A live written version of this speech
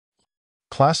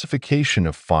Classification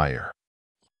of fire.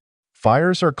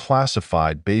 Fires are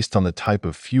classified based on the type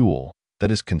of fuel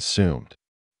that is consumed.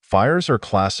 Fires are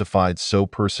classified so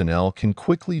personnel can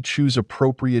quickly choose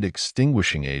appropriate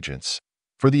extinguishing agents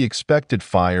for the expected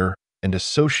fire and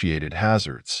associated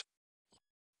hazards.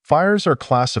 Fires are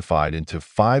classified into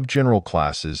 5 general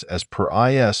classes as per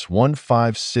IS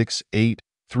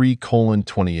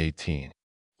 15683:2018.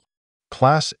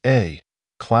 Class A,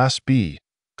 Class B,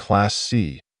 Class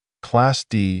C, Class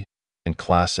D, and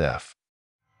Class F.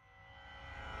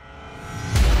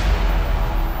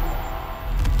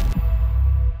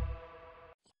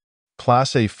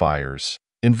 Class A fires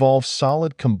involve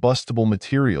solid combustible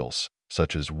materials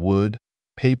such as wood,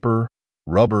 paper,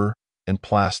 rubber, and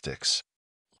plastics.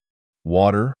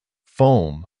 Water,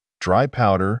 foam, dry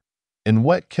powder, and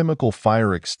wet chemical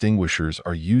fire extinguishers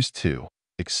are used to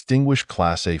extinguish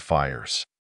Class A fires.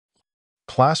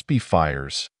 Class B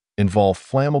fires involve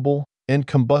flammable and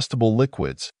combustible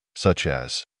liquids such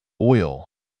as oil,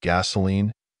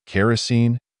 gasoline,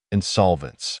 kerosene, and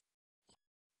solvents.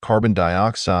 Carbon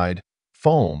dioxide,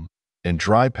 foam, and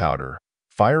dry powder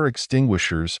fire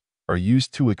extinguishers are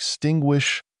used to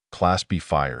extinguish Class B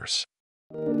fires.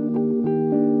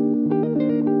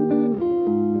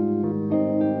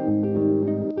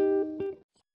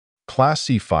 Class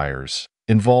C fires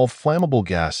involve flammable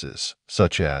gases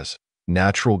such as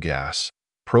natural gas,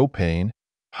 propane,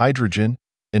 hydrogen,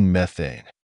 and methane.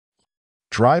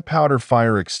 Dry powder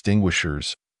fire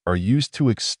extinguishers are used to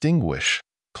extinguish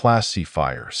Class C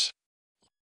fires.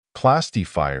 Class D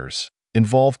fires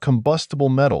involve combustible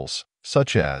metals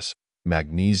such as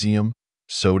magnesium,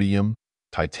 sodium,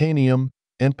 titanium,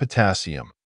 and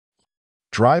potassium.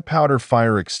 Dry powder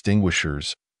fire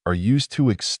extinguishers are used to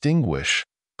extinguish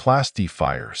Class D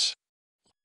fires.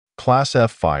 Class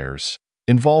F fires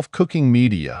involve cooking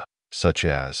media such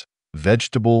as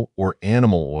vegetable or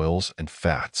animal oils and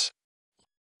fats.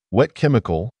 Wet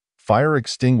chemical fire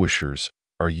extinguishers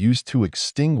are used to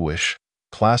extinguish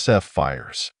Class F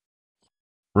fires.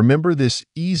 Remember this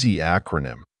easy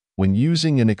acronym when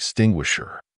using an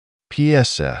extinguisher.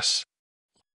 PSS.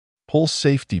 Pull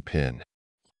safety pin.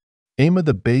 Aim at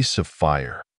the base of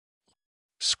fire.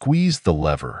 Squeeze the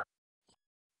lever.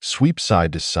 Sweep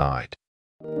side to side.